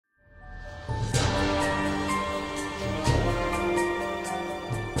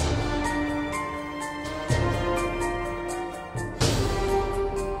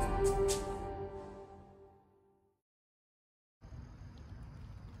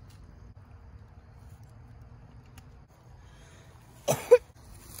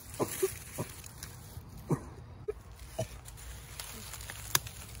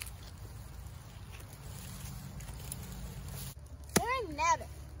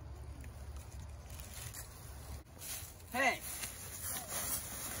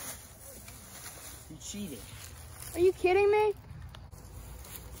cheating. Are you kidding me?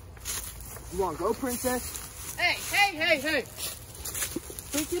 You want to go, princess? Hey.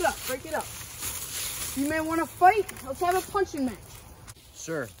 Break it up. You may want to fight. Let's have a punching match.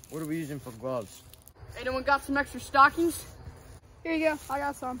 Sure. What are we using for gloves? Anyone got some extra stockings? Here you go. I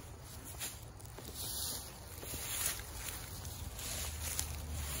got some.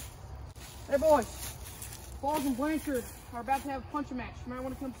 Hey, boys. Falls and Blanchard are about to have a punching match. You might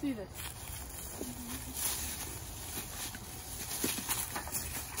want to come see this.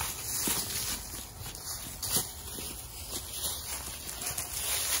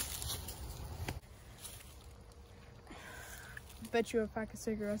 Bet you a pack of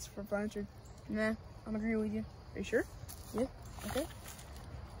cigarettes for Blanchard. Nah, I'm agreeing with you. Are you sure? Yeah, okay.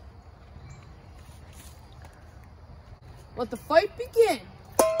 Let the fight begin.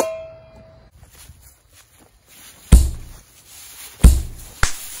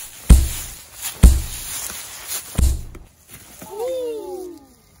 Ooh.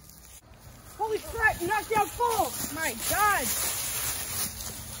 Holy crap, you knocked out Falls. My God.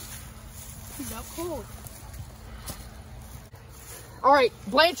 He's out cold. All right,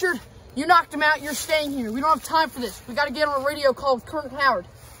 Blanchard, you knocked him out. You're staying here. We don't have time for this. We got to get on a radio call with Kernel Howard.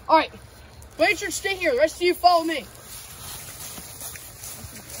 All right, Blanchard, stay here. The rest of you follow me.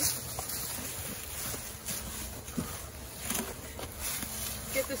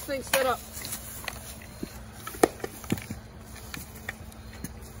 Get this thing set up.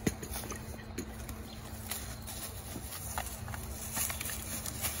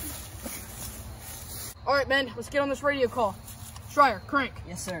 All right, men, let's get on this radio call. Schreier, crank.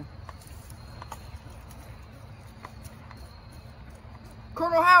 Yes, sir.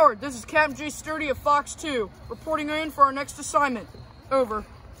 Colonel Howard, this is Captain J. Sturdy of Fox 2, reporting in for our next assignment. Over.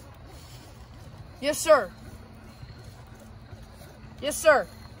 Yes, sir. Yes, sir.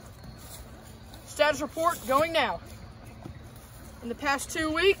 Status report going now. In the past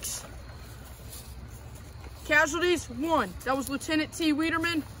 2 weeks, casualties, 1. That was Lieutenant T.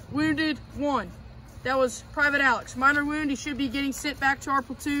 Wiederman. Wounded, 1. That was Private Alex. Minor wound, he should be getting sent back to our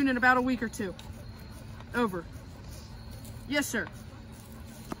platoon in about a week or 2. Over. Yes, sir.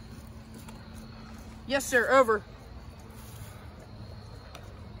 Yes, sir. Over.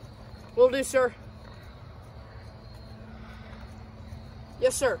 Will do, sir.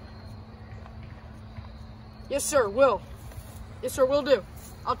 Yes, sir. Yes, sir. Will. Yes, sir. Will do.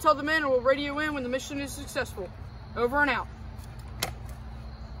 I'll tell the men and we'll radio in when the mission is successful. Over and out.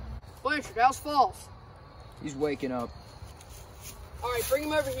 Blanchard, how's Falls? He's waking up. All right, bring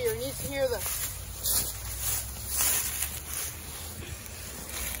him over here. He needs to hear this.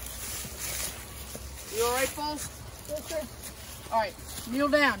 You all right, Falls? Yes, sir. All right, kneel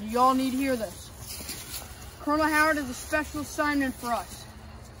down. You all need to hear this. Colonel Howard is a special assignment for us,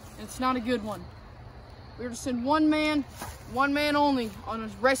 and it's not a good one. We're to send one man only, on a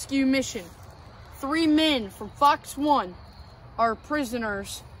rescue mission. 3 men from Fox 1 are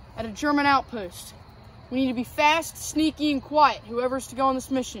prisoners at a German outpost. We need to be fast, sneaky, and quiet, whoever's to go on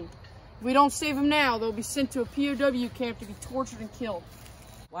this mission. If we don't save them now, they'll be sent to a POW camp to be tortured and killed.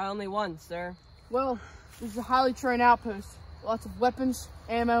 Why only 1, sir? Well, this is a highly trained outpost. Lots of weapons,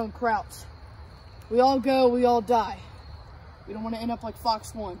 ammo, and krauts. We all go, we all die. We don't want to end up like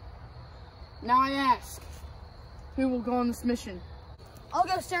Fox 1. Now I ask, who will go on this mission? I'll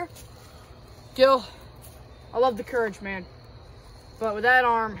go, sir. Gil, I love the courage, man. But with that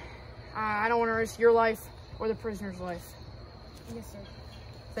arm, I don't want to risk your life or the prisoner's life. Yes, sir.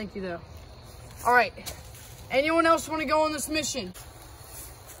 Thank you, though. All right. Anyone else want to go on this mission?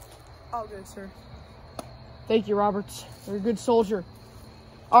 I'll go, sir. Thank you, Roberts. You're a good soldier.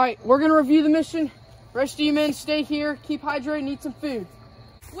 All right, we're going to review the mission. Rest of you men stay here, keep hydrated, and eat some food.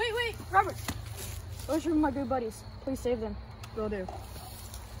 Wait, Robert. Those are my good buddies. Please save them. Will do.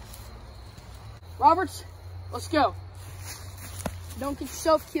 Roberts, let's go. Don't get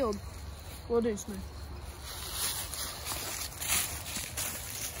yourself killed. Will do, Smith.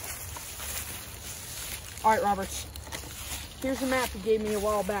 All right, Roberts. Here's a map you gave me a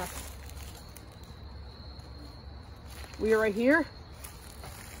while back. We are right here.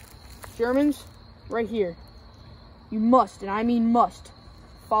 Germans, right here. You must, and I mean must,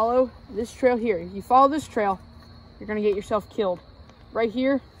 follow this trail here. If you follow this trail, you're gonna get yourself killed. Right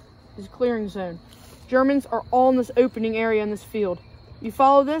here is a clearing zone. Germans are all in this opening area in this field. You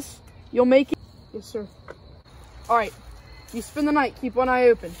follow this, you'll make it. Yes, sir. All right, you spend the night, keep one eye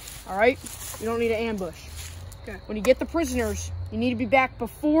open, all right? You don't need an ambush. Okay. When you get the prisoners, you need to be back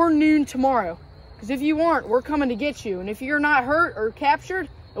before noon tomorrow. Because if you aren't, we're coming to get you. And if you're not hurt or captured,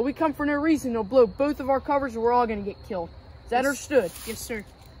 and we come for no reason, they'll blow both of our covers and we're all gonna get killed. Is that understood? Yes, sir.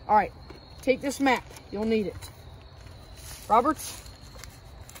 All right, take this map. You'll need it. Roberts,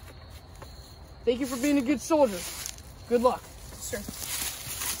 thank you for being a good soldier. Good luck. Sir.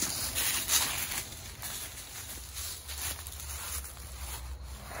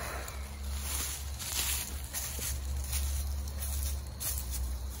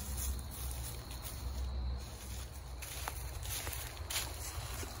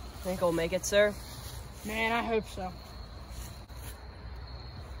 Think I'll make it, sir? Man, I hope so.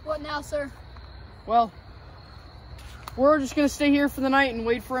 What now, sir? Well, we're just gonna stay here for the night and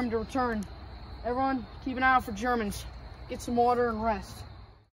wait for him to return. Everyone, keep an eye out for Germans. Get some water and rest.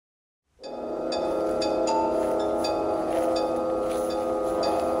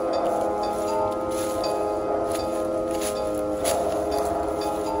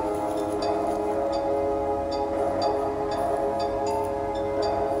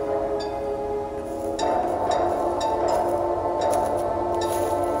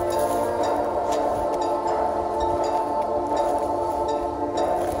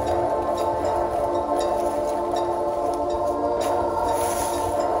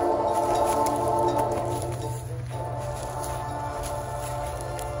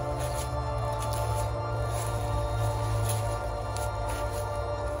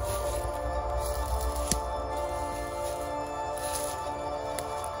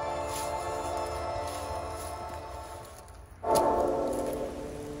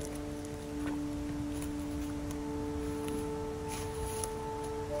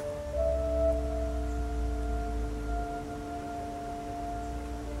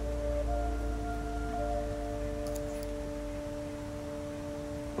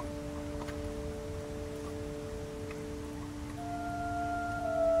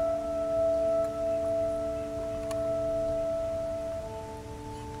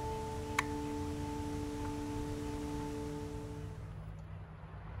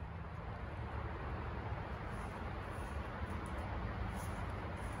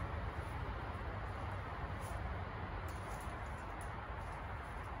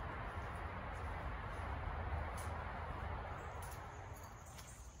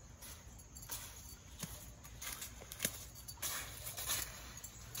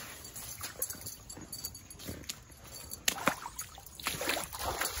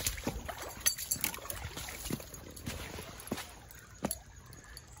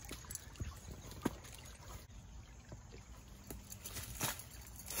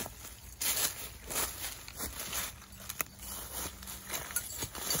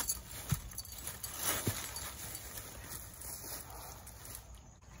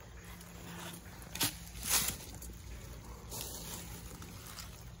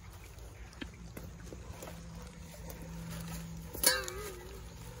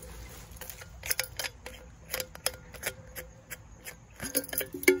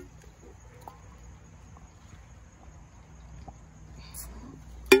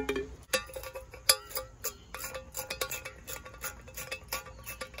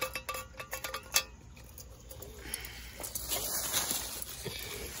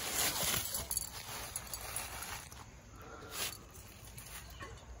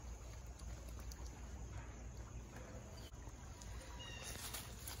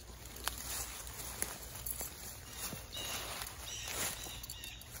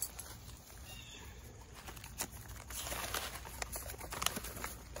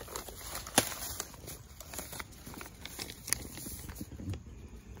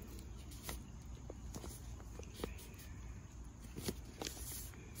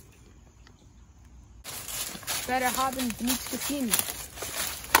 Better haben nichts getan.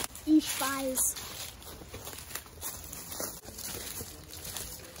 Ich weiß.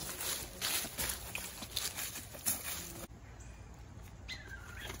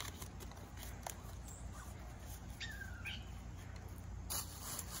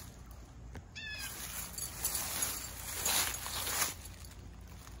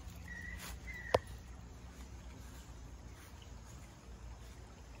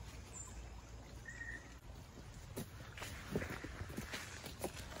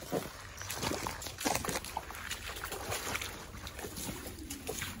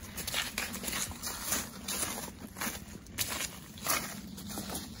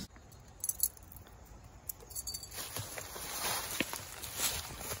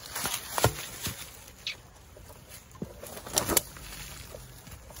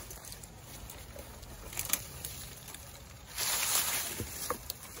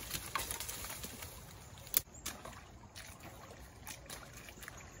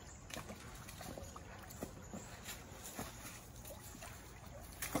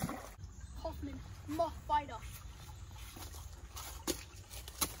 Mach weiter.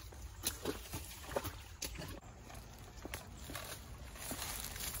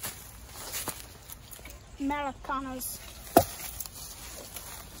 Americanas.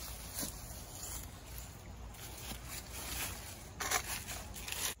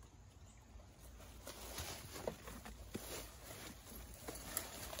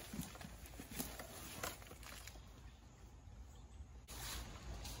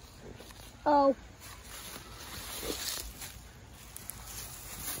 Oh.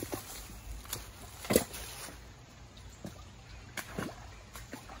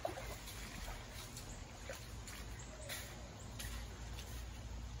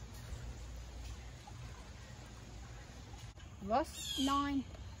 Was? 9.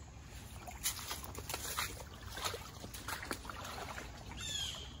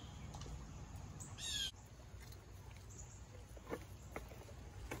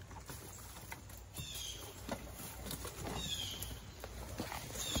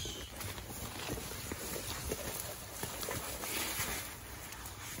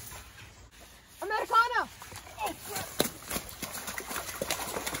 Americana!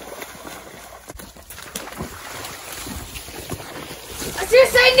 What's your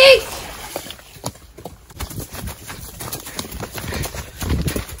say, Nate?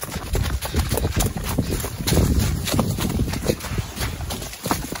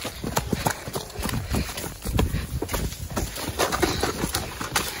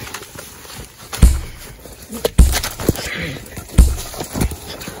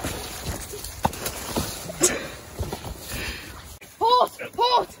 Halt!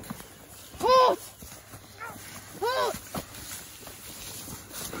 Halt!